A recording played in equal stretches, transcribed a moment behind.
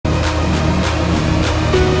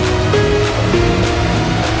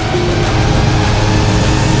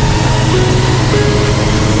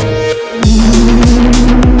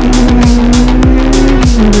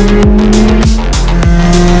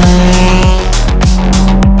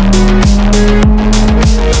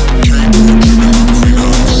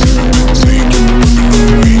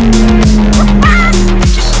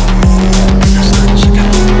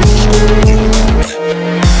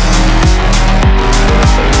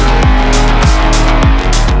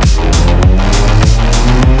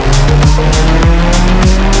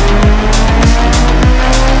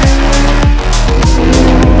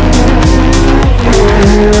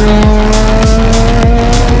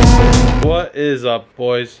is up,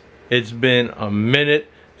 boys? It's been a minute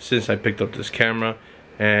since I picked up this camera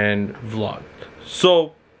and vlogged.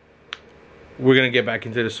 So we're gonna get back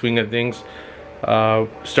into the swing of things,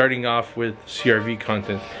 starting off with CRV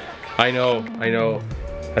content. I know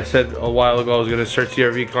I said a while ago I was gonna start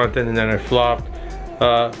CRV content and then I flopped.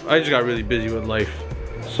 I just got really busy with life,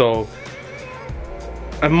 so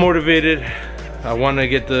I'm motivated. I want to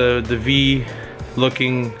get the V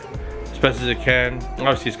looking as best as it can.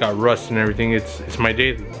 Obviously it's got rust and everything. It's my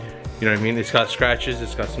daily, you know what I mean? It's got scratches,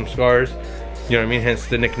 it's got some scars, you know what I mean? Hence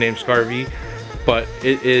the nickname CRV. But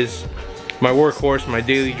it is my workhorse, my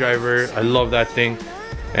daily driver. I love that thing.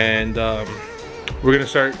 And we're gonna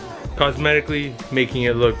start cosmetically making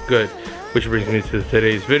it look good, which brings me to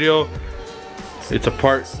today's video. It's a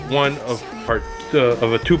part one of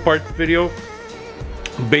a two-part video.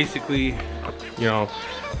 Basically, you know,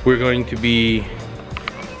 we're going to be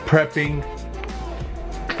prepping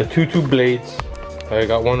the two blades. I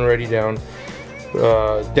got one already down,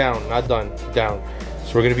 not done, down.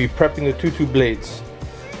 So we're gonna be prepping the two blades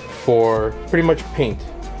for pretty much paint.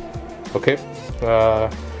 Okay, I'm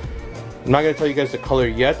not gonna tell you guys the color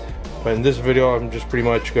yet, but in this video I'm just pretty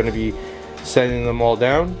much gonna be sanding them all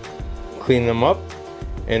down, clean them up,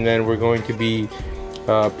 and then we're going to be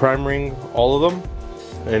primering all of them.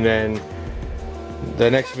 And then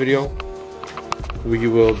the next video we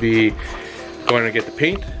will be going to get the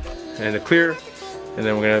paint and the clear, and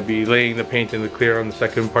then we're going to be laying the paint and the clear on the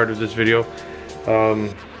second part of this video.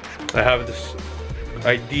 I have this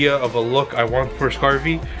idea of a look I want for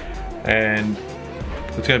CRV, and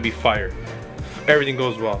it's going to be fire if everything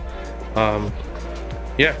goes well.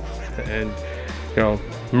 Yeah, and you know,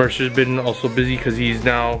 Mercer's been also busy because he's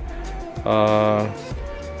now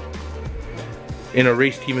in a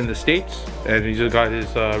race team in the States, and he's got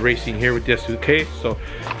his racing here with the S2K. So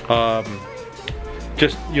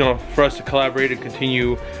just, you know, for us to collaborate and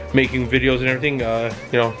continue making videos and everything,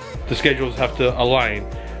 you know, the schedules have to align.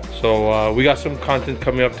 So we got some content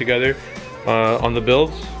coming up together on the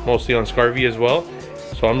builds, mostly on CRV as well.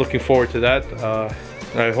 So I'm looking forward to that.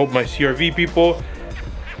 I hope my CRV people,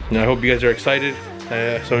 and I hope you guys are excited.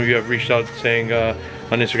 Some of you have reached out saying on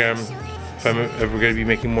Instagram if I'm ever going to be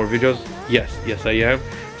making more videos. Yes, I am,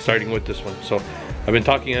 starting with this one. So I've been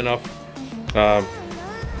talking enough.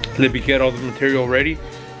 Let me get all the material ready,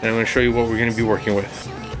 and I'm going to show you what we're going to be working with.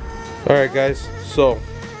 Alright guys, so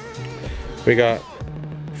we got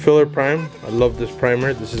filler prime. I love this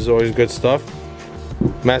primer. This is always good stuff.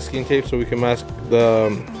 Masking tape so we can mask the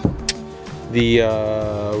what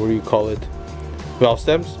do you call it, valve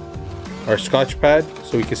stems. Our scotch pad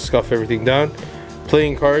so we can scuff everything down.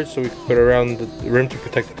 Playing cards so we can put around the rim to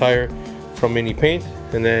protect the tire from any paint,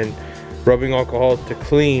 and then rubbing alcohol to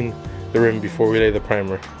clean the rim before we lay the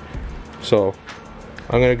primer. So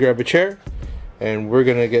I'm gonna grab a chair and we're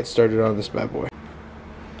gonna get started on this bad boy.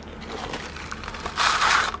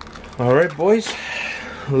 Alright boys,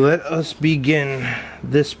 let us begin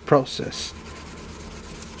this process.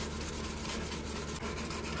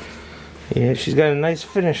 Yeah, she's got a nice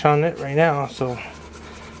finish on it right now, so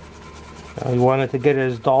I wanted to get it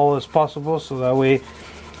as dull as possible so that way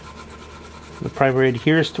the primer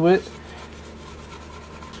adheres to it.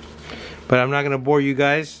 But I'm not going to bore you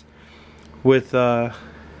guys with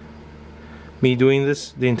me doing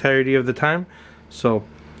this the entirety of the time, so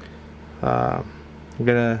I'm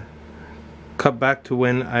going to cut back to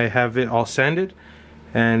when I have it all sanded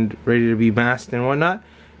and ready to be masked and whatnot,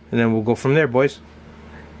 and then we'll go from there, boys.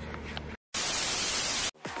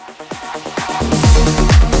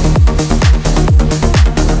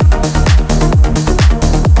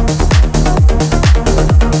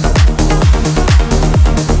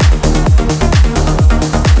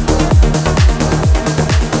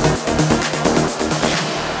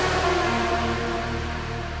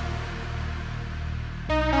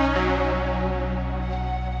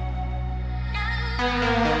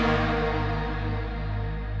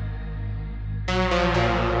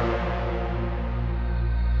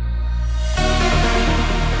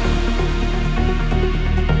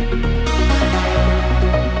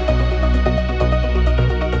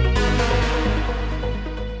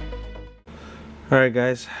 Alright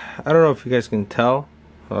guys, I don't know if you guys can tell,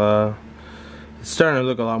 it's starting to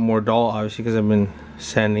look a lot more dull, obviously, because I've been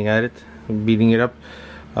sanding at it, beating it up.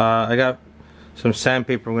 I got some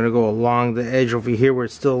sandpaper. I'm going to go along the edge over here where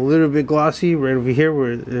it's still a little bit glossy, right over here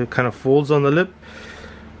where it kind of folds on the lip.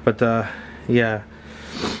 But yeah,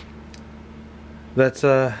 that's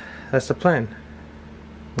the plan.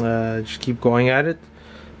 Just keep going at it,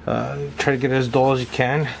 try to get it as dull as you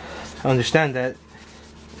can. I understand that,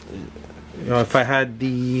 you know, if I had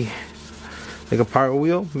the like a power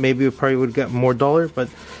wheel, maybe it probably would get more duller, but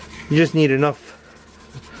you just need enough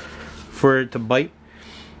for it to bite.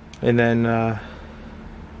 And then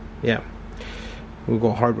yeah, we'll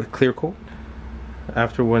go hard with clear coat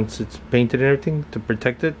after, once it's painted and everything, to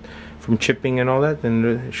protect it from chipping and all that. Then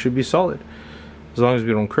it should be solid, as long as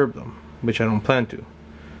we don't curb them, which I don't plan to,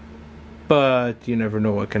 but you never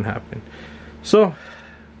know what can happen. So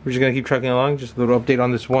we're just gonna keep trucking along. Just a little update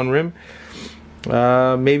on this one rim.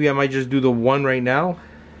 Maybe I might just do the one right now,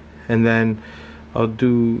 and then I'll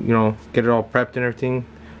do, you know, get it all prepped and everything,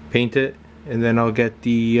 paint it, and then I'll get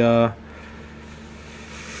the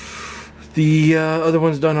other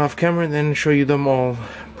ones done off camera, and then show you them all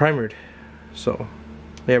primered. So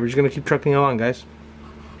yeah, we're just gonna keep trucking along, guys.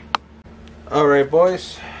 Alright,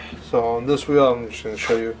 boys, so on this wheel I'm just gonna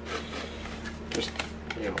show you, just,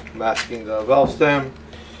 you know, masking the valve stem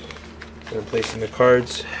and placing the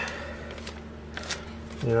cards,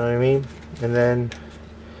 you know what I mean, and then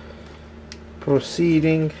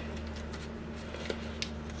proceeding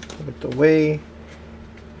with the way.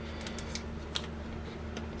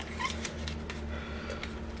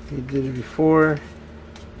 We did it before.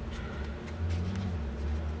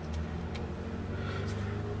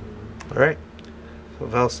 Alright, so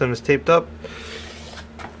valve stem is taped up.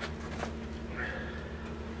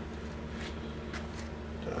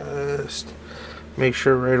 Just make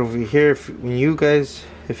sure right over here, if you guys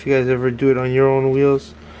ever do it on your own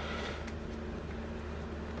wheels,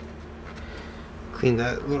 clean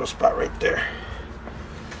that little spot right there.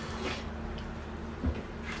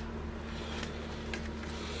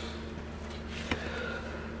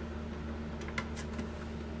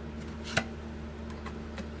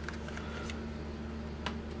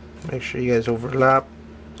 Make sure you guys overlap,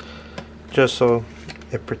 just so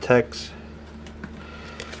it protects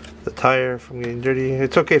the tire from getting dirty.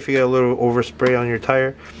 It's okay if you get a little overspray on your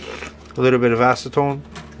tire. A little bit of acetone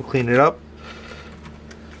will clean it up.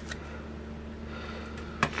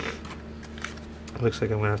 Looks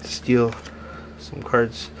like I'm gonna have to steal some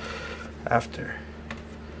cards after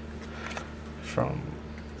from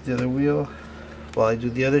the other wheel while I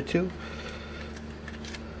do the other two.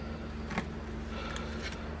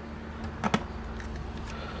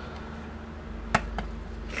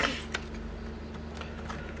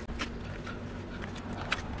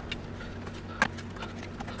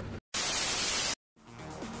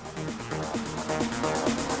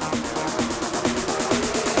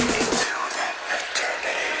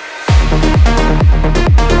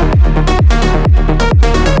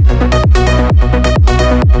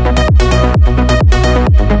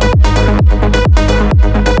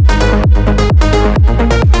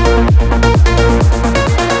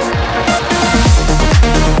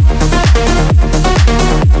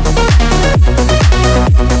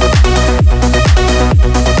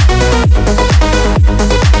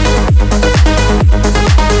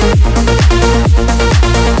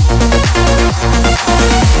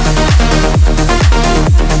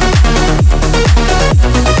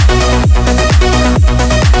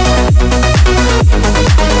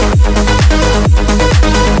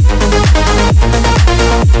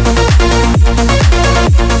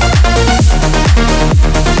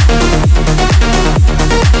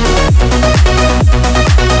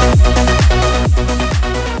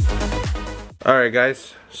 Alright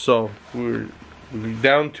guys, so we're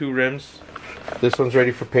down 2 rims. This one's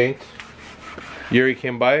ready for paint. Yuri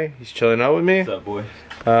came by, he's chilling out with me. What's up,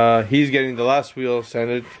 boy? He's getting the last wheel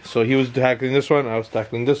sanded. So he was tackling this one, I was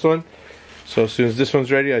tackling this one. So as soon as this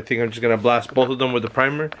one's ready, I think I'm just gonna blast both of them with the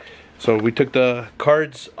primer. So we took the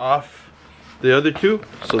cards off the other two.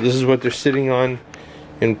 So this is what they're sitting on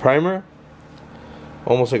in primer.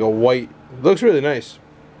 Almost like a white. It looks really nice.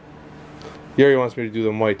 Yuri wants me to do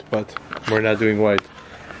them white, but we're not doing white.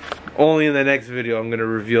 Only in the next video I'm gonna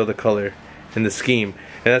reveal the color and the scheme,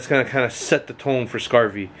 and that's gonna kind of set the tone for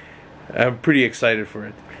CRV. I'm pretty excited for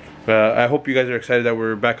it. I hope you guys are excited that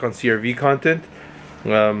we're back on CRV content.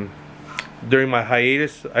 During my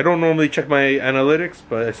hiatus, I don't normally check my analytics,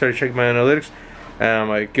 but I started checking my analytics, and I'm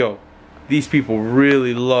like, yo, these people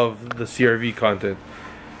really love the CRV content.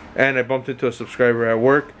 And I bumped into a subscriber at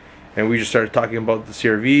work, and we just started talking about the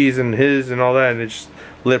CRVs and his and all that, and it just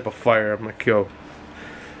lit up a fire. I'm like, yo,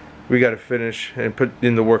 we gotta finish and put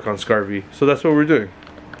in the work on CRV. So that's what we're doing.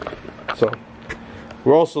 So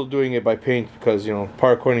we're also doing it by paint because, you know,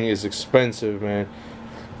 power coating is expensive, man.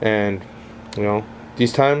 And, you know,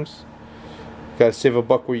 these times, you gotta save a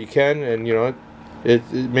buck where you can, and, you know, it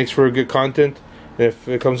makes for a good content. And if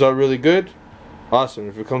it comes out really good, awesome.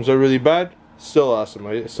 If it comes out really bad, still awesome.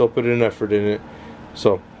 I still put an effort in it.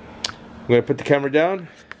 So I'm gonna put the camera down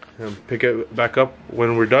and pick it back up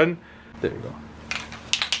when we're done. There you go.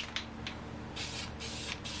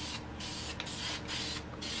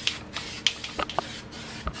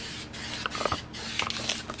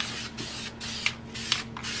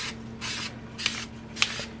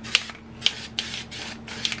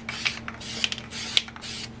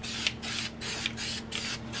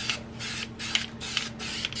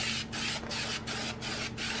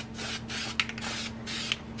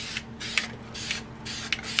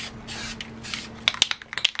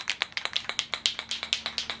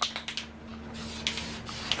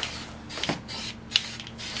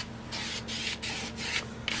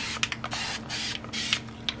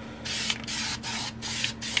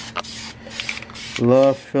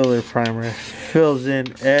 Love filler primer. Fills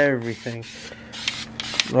in everything.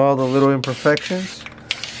 All the little imperfections.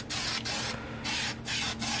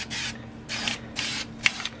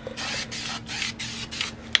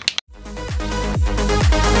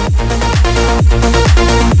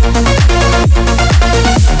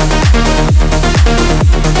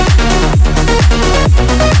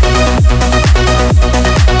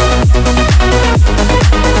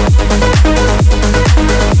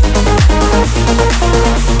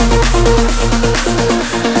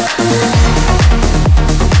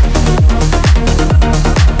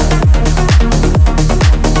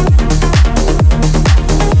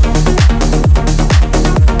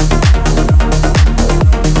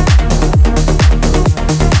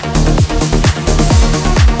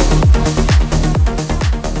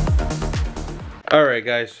 Alright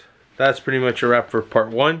guys, that's pretty much a wrap for part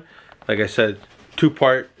 1. Like I said,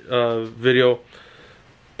 2-part video.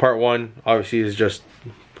 Part 1 obviously is just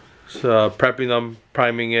prepping them,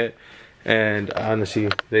 priming it, and honestly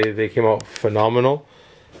they came out phenomenal.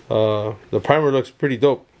 The primer looks pretty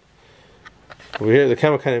dope. Over here the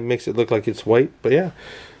camera kind of makes it look like it's white, but yeah.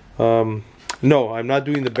 No, I'm not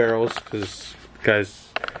doing the barrels because guys,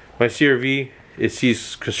 my CRV, it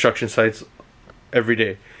sees construction sites every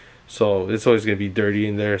day. So it's always going to be dirty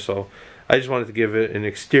in there. So I just wanted to give it an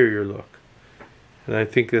exterior look. And I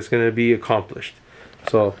think that's going to be accomplished.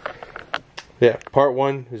 So yeah, part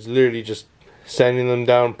 1 is literally just sanding them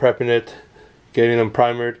down, prepping it, getting them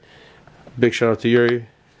primered. Big shout out to Yuri.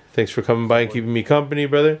 Thanks for coming by and keeping me company,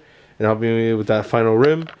 brother. And helping me with that final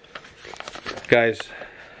rim. Guys,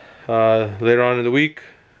 later on in the week,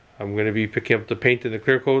 I'm going to be picking up the paint and the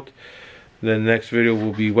clear coat. Then the next video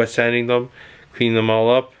will be wet sanding them, cleaning them all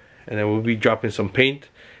up. And then we'll be dropping some paint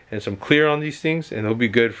and some clear on these things, and it'll be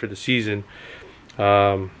good for the season.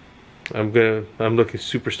 I'm looking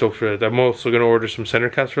super stoked for it. I'm also gonna order some center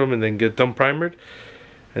caps from them and then get them primered.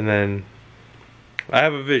 And then I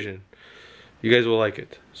have a vision. You guys will like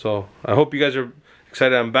it. So I hope you guys are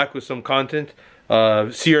excited. I'm back with some content,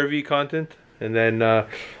 CRV content, and then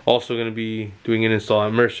also gonna be doing an install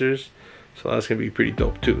at Mercer's. So that's gonna be pretty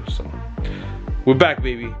dope too. So we're back,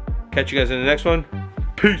 baby. Catch you guys in the next one.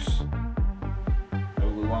 Peace. Have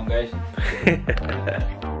a good one,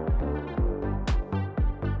 guys.